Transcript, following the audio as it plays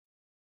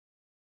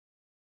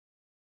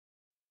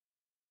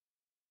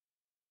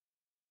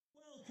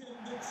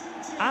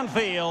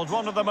Anfield,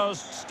 one of the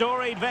most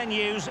storied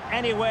venues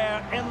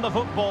anywhere in the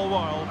football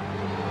world.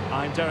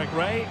 I'm Derek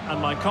Ray,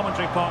 and my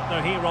commentary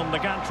partner here on the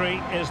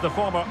gantry is the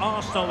former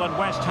Arsenal and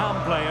West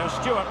Ham player,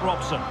 Stuart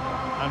Robson.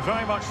 I'm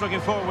very much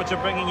looking forward to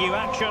bringing you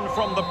action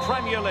from the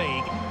Premier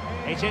League.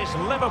 It is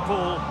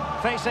Liverpool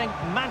facing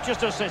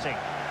Manchester City.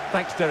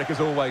 Thanks, Derek, as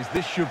always.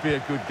 This should be a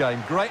good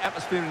game. Great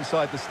atmosphere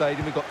inside the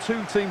stadium. We've got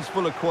two teams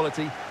full of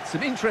quality,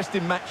 some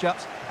interesting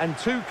matchups, and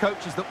two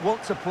coaches that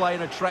want to play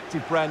an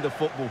attractive brand of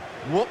football.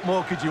 What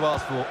more could you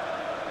ask for?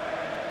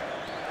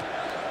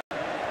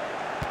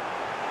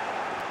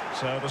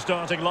 So the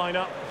starting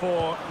lineup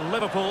for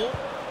Liverpool.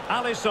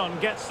 Alisson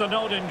gets the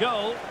nod in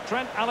goal.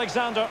 Trent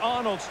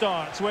Alexander-Arnold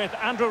starts with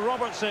Andrew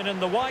Robertson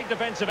in the wide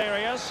defensive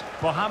areas.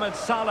 Mohamed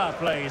Salah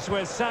plays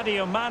with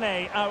Sadio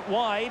Mane out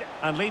wide.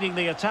 And leading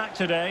the attack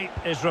today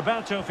is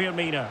Roberto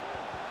Firmino.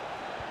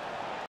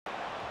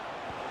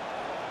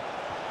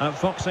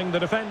 Outfoxing the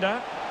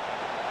defender.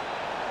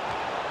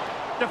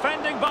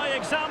 Defending by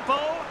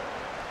example.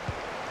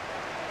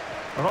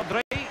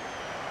 Rodri.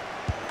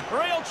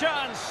 Real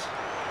chance.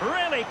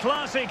 Really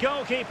classy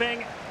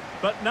goalkeeping.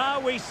 But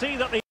now we see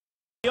that the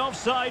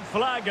offside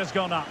flag has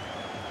gone up.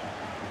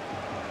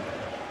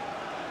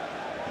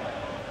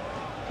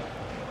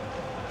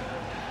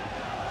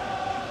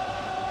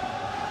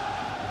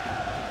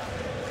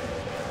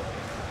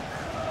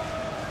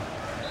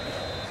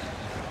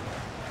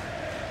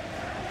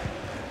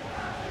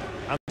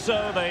 And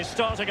so the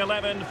starting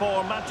 11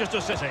 for Manchester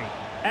City.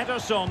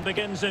 Ederson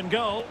begins in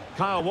goal.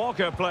 Kyle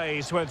Walker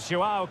plays with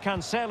Joao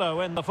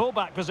Cancelo in the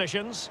fullback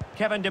positions.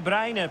 Kevin De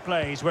Bruyne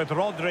plays with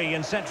Rodri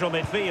in central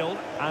midfield.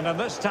 And in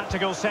this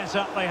tactical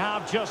setup, they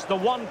have just the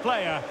one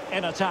player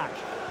in attack.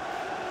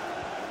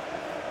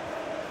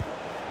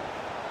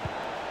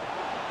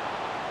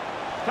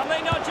 Can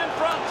they nudge in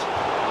front?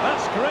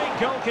 That's great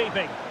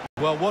goalkeeping.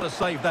 Well, what a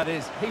save that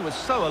is. He was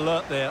so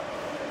alert there.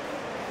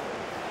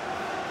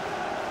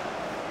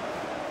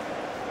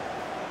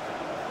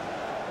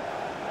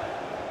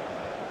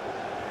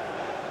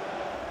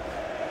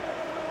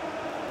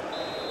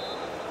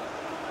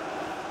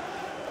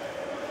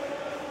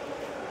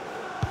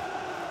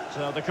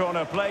 So the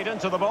corner played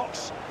into the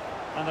box.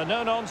 And a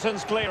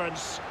no-nonsense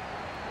clearance.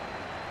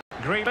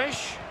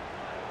 Grealish.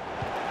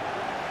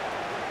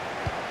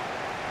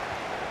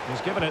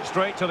 He's given it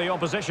straight to the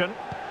opposition.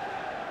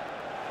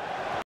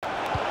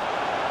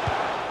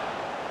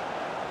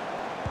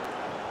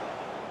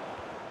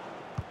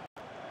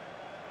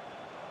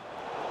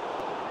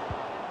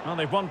 Well,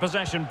 they've won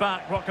possession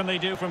back. What can they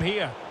do from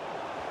here?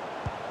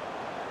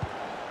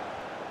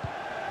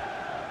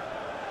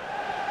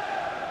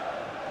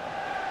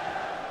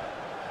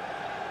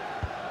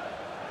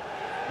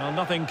 Well,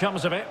 nothing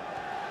comes of it.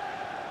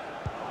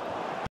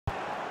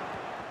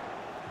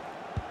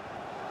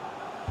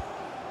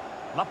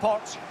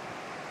 Laporte.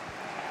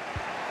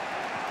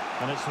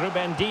 And it's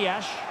Ruben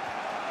Dias.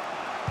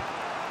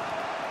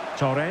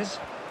 Torres.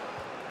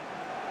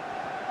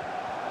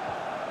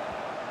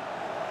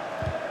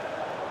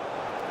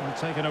 And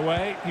taken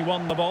away. He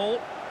won the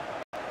ball.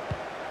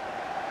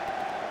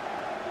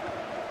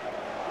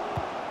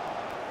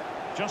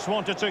 Just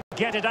wanted to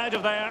get it out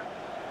of there.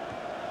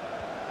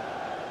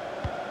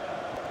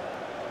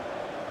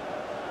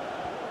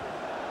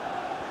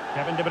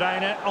 Kevin De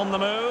Bruyne on the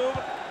move.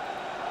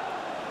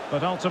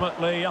 But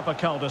ultimately up a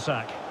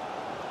cul-de-sac.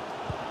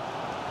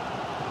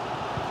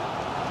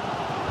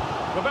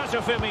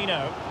 Roberto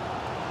Firmino.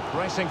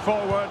 Racing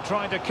forward,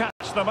 trying to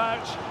catch them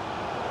out.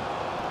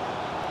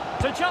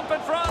 To jump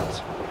in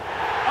front.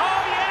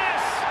 Oh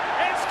yes!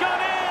 It's gone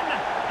in!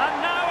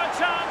 And now a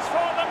chance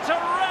for them to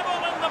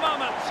revel in the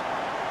moment.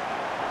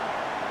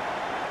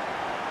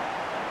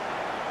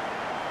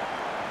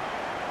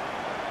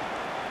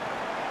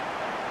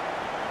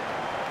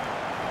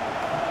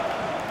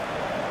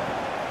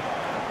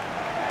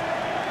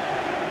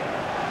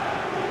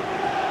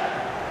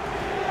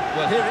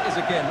 Well, here it is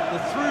again. The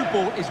through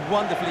ball is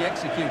wonderfully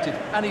executed,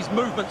 and his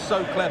movement's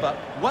so clever.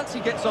 Once he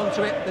gets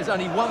onto it, there's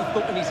only one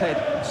thought in his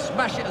head.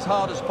 Smash it as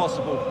hard as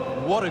possible.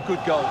 What a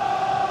good goal.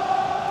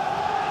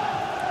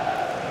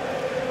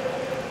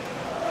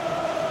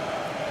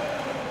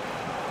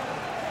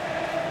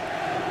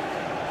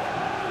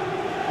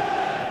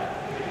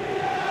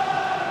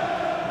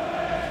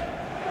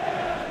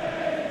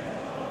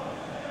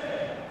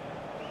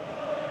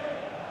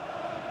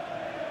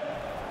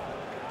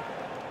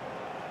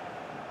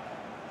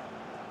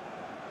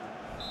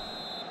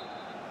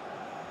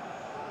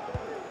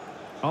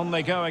 On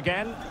they go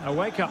again. A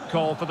wake-up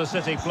call for the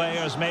City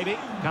players, maybe.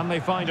 Can they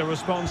find a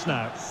response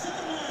now?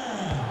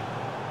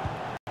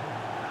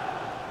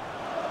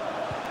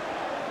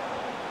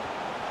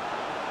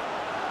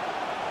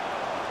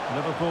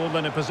 Liverpool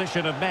in a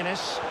position of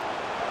menace.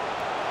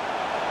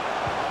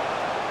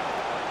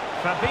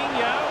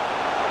 Fabinho.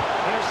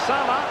 Here's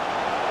Salah.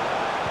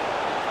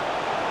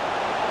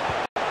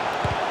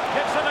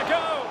 Gives it a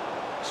go.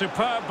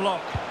 Superb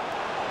block.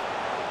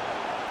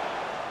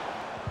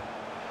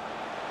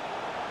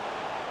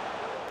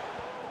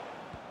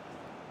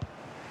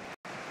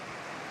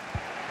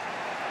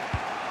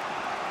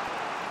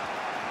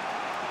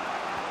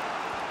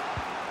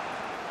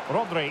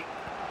 Rodri.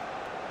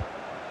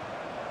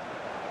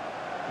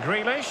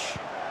 Grealish.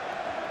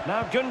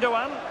 Now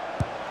Gundogan.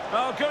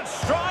 Oh, good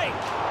strike.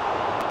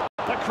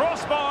 The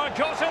crossbar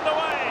got in the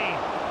way.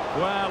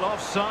 Well,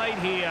 offside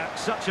here.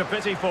 Such a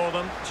pity for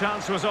them.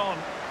 Chance was on.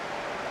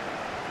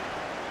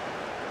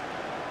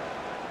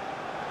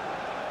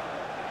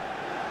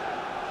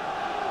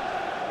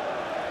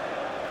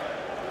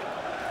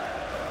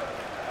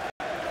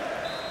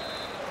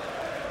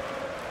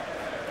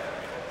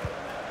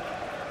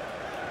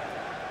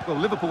 Well,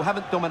 Liverpool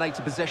haven't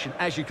dominated possession,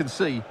 as you can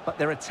see, but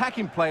their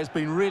attacking play has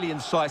been really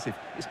incisive.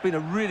 It's been a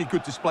really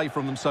good display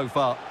from them so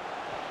far.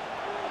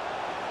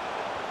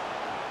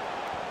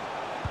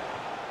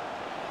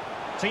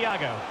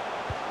 Thiago.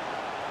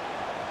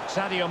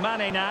 Sadio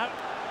Mane now.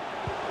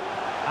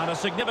 And a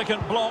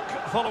significant block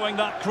following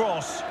that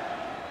cross.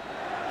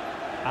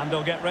 And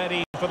they'll get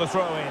ready for the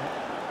throw-in.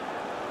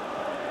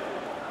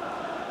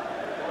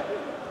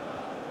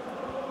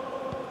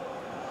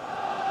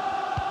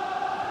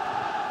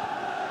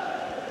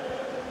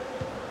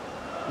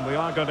 We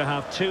are going to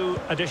have 2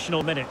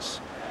 additional minutes.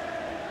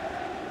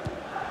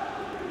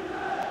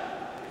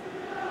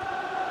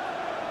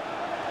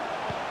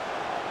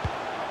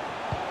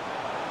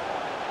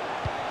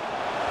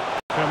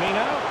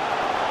 Firmino.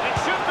 It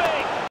should be.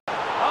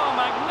 Oh,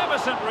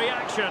 magnificent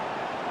reaction.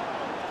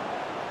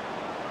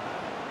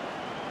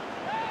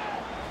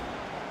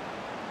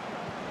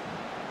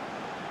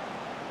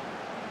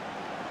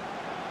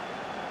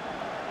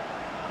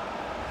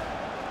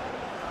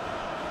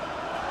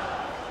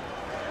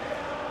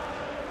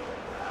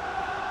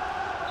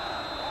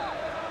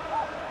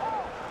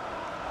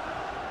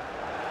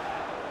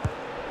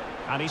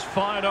 And he's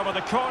fired over the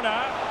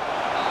corner.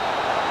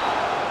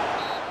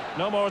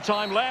 No more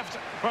time left.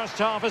 First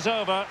half is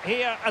over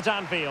here at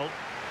Anfield.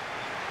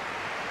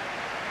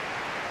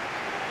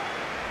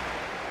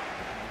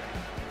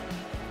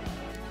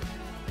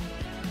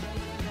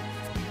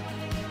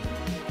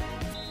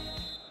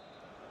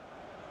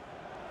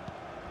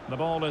 The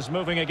ball is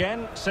moving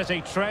again.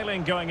 City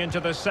trailing going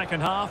into the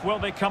second half. Will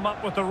they come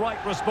up with the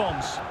right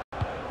response?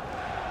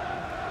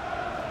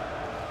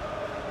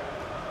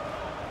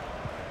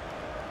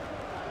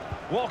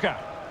 Walker.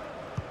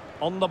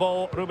 On the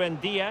ball, Ruben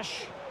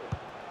Dias.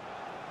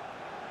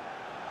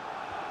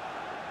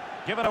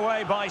 Given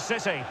away by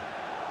City.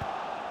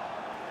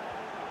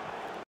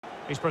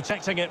 He's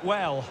protecting it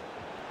well.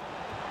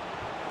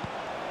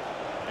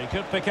 He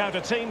could pick out a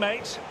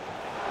teammate.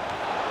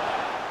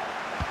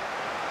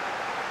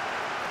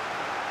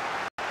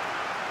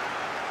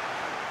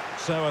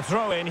 So a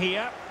throw in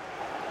here.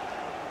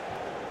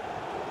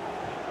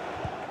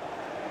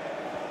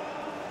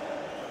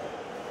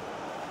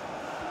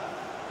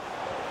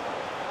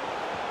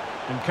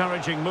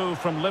 Encouraging move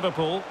from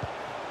Liverpool.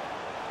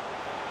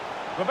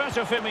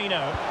 Roberto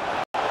Firmino.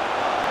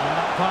 And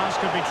that pass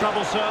could be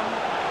troublesome.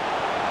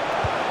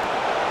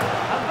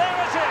 And there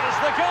it is,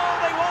 the goal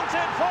they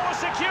wanted for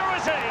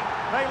security.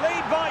 They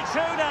lead by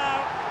 2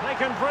 now. They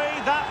can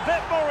breathe that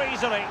bit more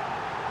easily.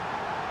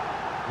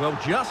 Well,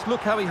 just look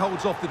how he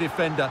holds off the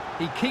defender.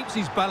 He keeps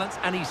his balance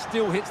and he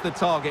still hits the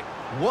target.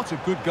 What a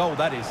good goal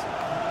that is.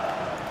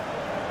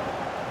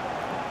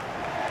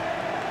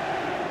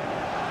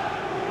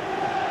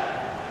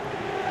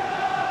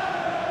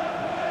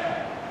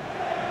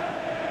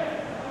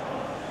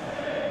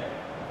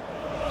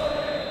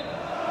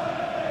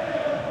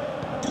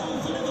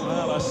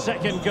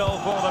 Second goal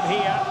for them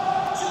here.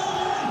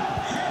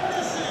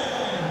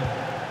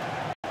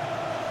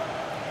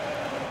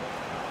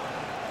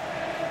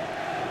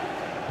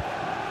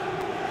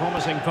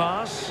 Promising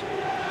pass.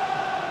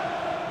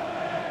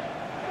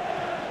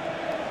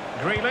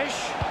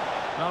 Grealish.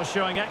 Now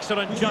showing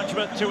excellent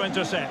judgment to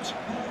intercept.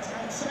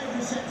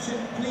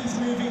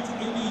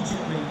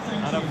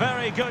 And a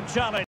very good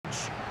challenge.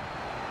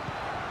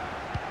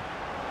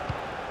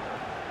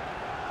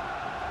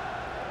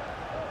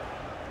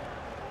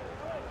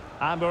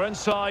 And we're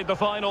inside the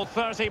final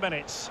 30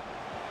 minutes.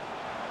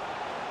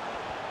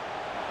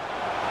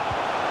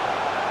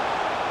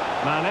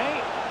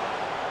 Mane.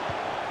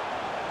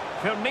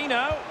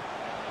 Firmino.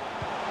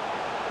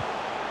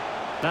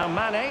 Now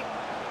Mane.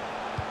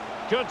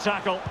 Good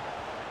tackle.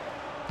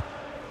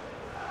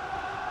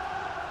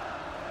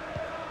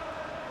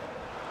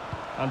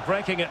 And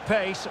breaking at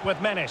pace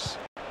with menace.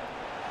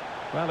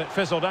 Well, it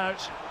fizzled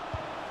out.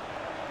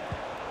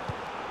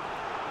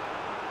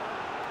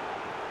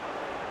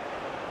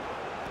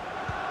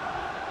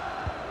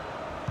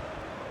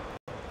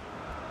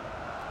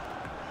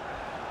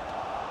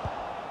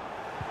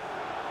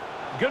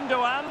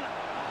 Gundogan.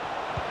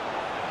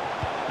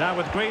 Now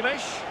with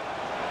Grealish.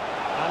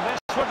 And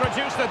this would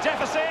reduce the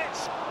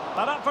deficit.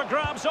 And up for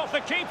grabs off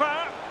the keeper.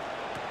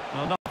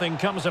 Well, nothing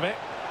comes of it.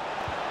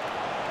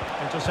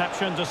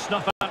 Interception to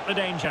snuff out the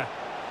danger.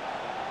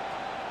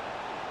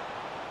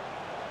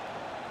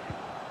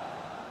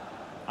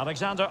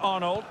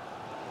 Alexander-Arnold.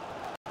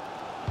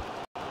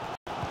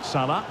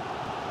 Salah.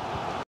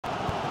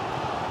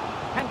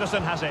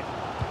 Henderson has it.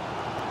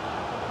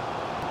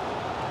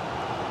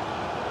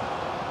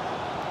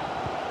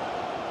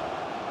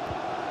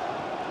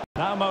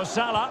 Now Mo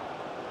Salah.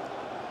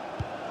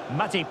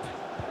 Matip.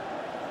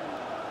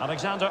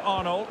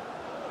 Alexander-Arnold.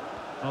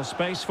 No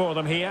space for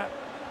them here.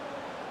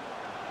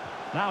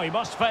 Now he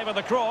must favour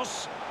the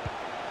cross.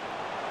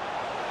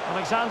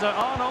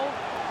 Alexander-Arnold.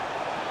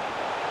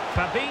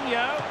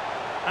 Fabinho.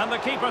 And the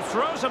keeper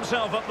throws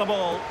himself at the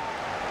ball.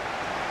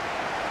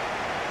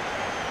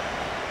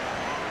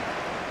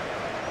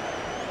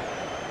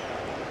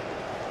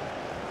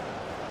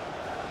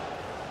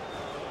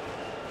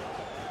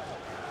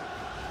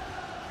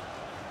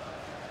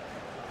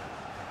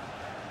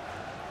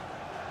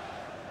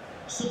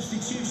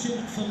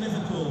 Substitution for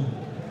Liverpool.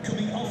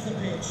 Coming off the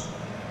pitch,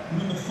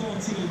 number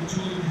 14,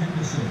 Julian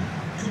Henderson.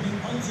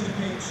 Coming onto the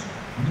pitch,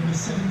 number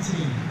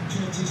 17,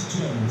 Curtis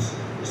Jones.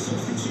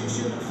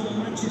 Substitution for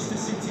Manchester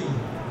City.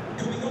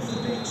 Coming off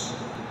the pitch,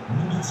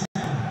 number 10,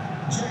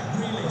 Jack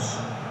Grealish.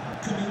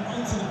 Coming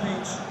onto the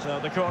pitch. So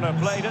the corner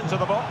played into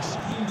the box.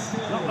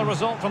 Not the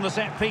result from the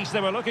set piece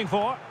they were looking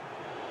for.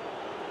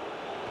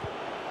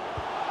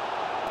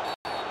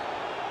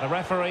 The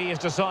referee has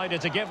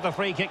decided to give the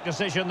free kick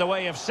decision the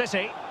way of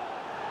City.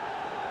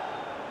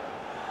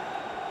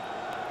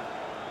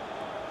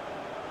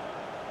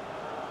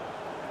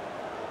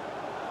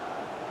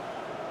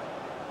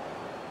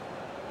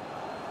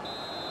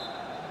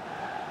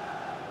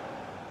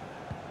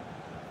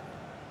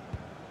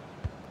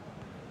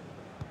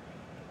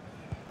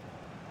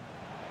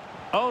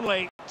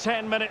 Only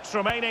 10 minutes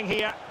remaining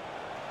here.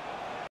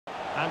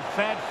 And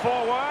fed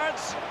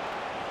forwards.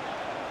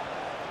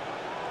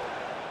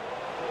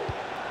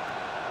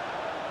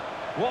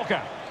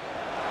 Walker.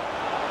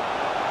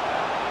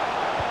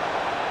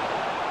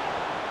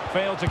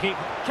 Failed to keep.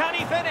 Can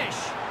he finish?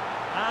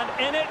 And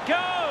in it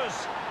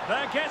goes.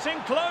 They're getting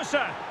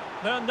closer.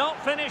 They're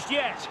not finished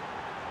yet.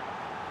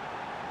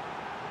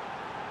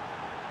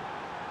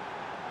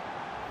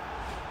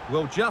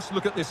 Well, just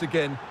look at this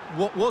again.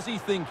 What was he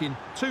thinking?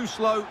 Too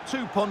slow,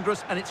 too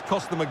ponderous, and it's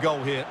cost them a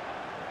goal here.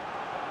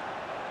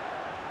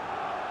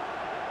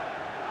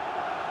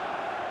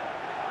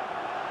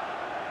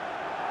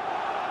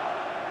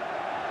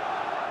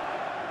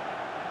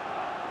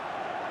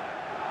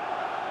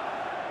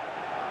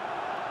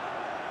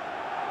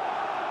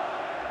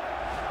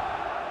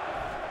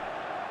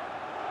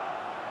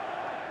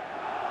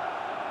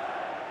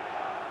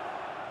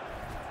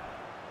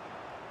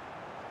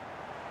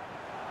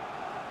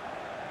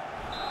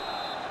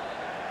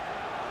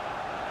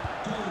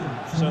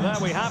 So there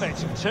we have it,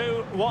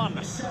 2-1.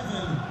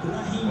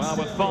 Well,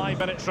 with 5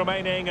 minutes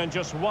remaining and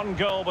just one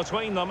goal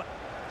between them,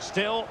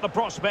 still the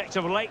prospect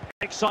of late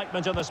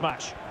excitement in this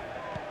match.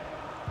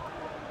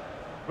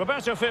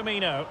 Roberto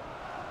Firmino.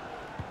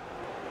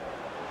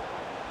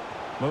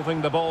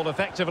 Moving the ball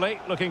effectively,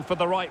 looking for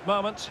the right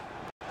moment.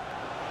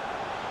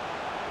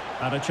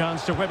 And a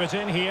chance to whip it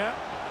in here,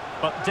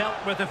 but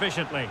dealt with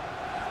efficiently.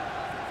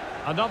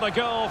 Another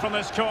goal from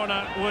this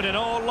corner would in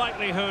all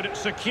likelihood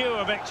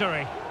secure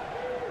victory.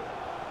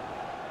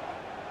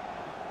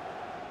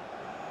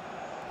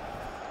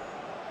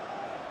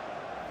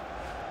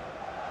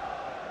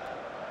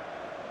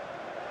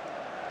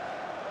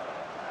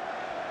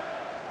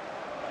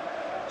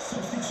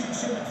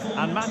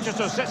 And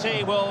Manchester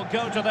City will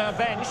go to their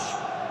bench.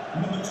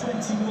 Number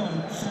 21,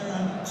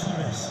 Ferran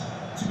Torres.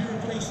 To be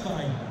replaced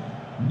by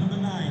number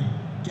 9,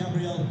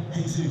 Gabriel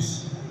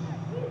Jesus.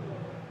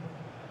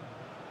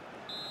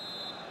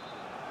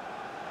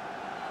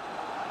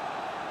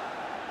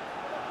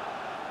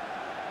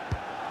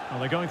 Well,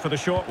 they're going for the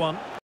short one.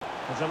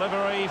 The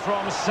delivery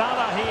from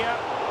Salah here.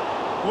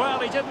 Well,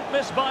 he didn't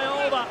miss by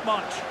all that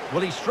much.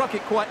 Well, he struck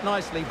it quite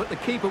nicely, but the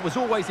keeper was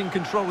always in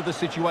control of the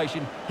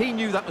situation. He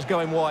knew that was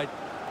going wide.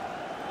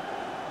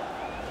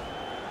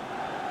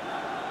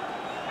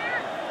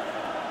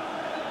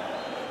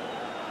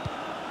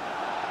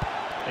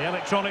 The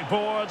electronic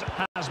board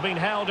has been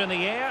held in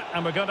the air,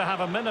 and we're going to have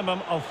a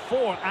minimum of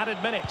 4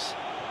 added minutes.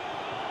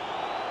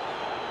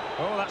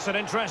 Oh, that's an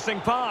interesting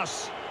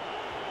pass.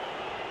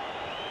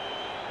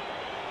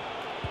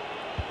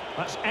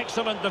 That's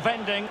excellent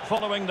defending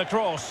following the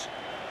cross.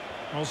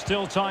 Well,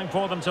 still time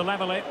for them to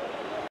level it.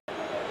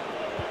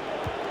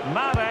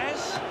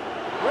 Mahrez.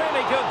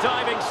 Really good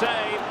diving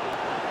save.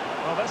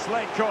 Well, this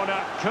late corner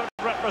could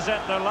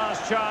represent their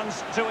last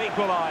chance to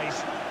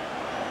equalise.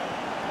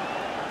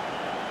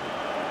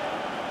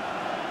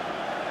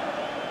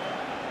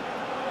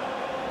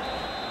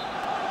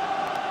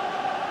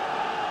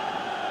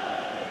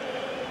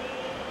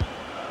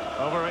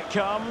 Over it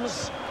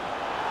comes.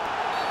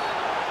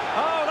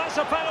 Oh, that's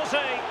a penalty,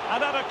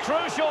 and at a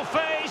crucial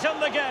phase in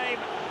the game.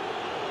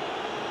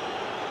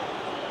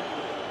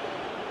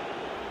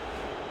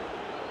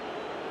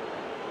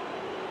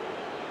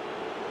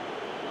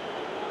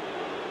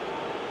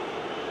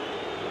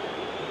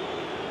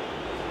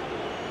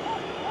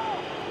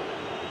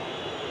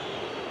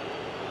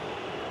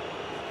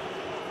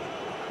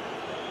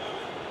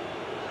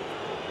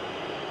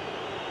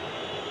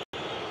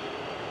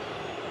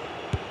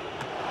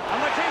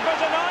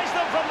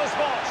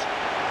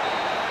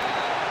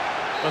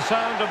 The the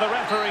sound of the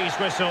referee's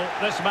whistle,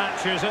 this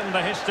match is in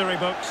the history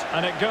books,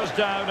 and it goes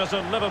down as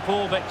a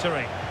Liverpool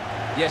victory.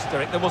 Yes,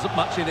 Derek, there wasn't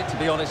much in it, to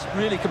be honest.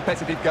 Really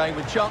competitive game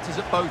with chances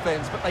at both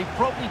ends, but they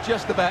probably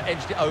just about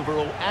edged it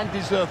overall and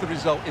deserved the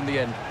result in the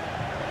end.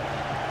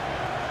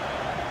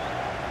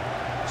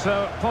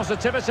 So,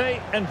 positivity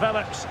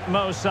envelops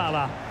Mo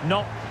Salah.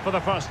 Not for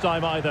the first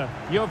time either.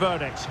 Your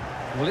verdict?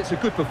 Well, it's a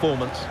good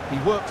performance. He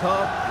worked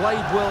hard,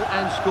 played well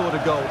and scored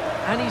a goal.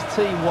 And his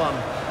team won.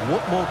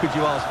 What more could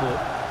you ask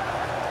for?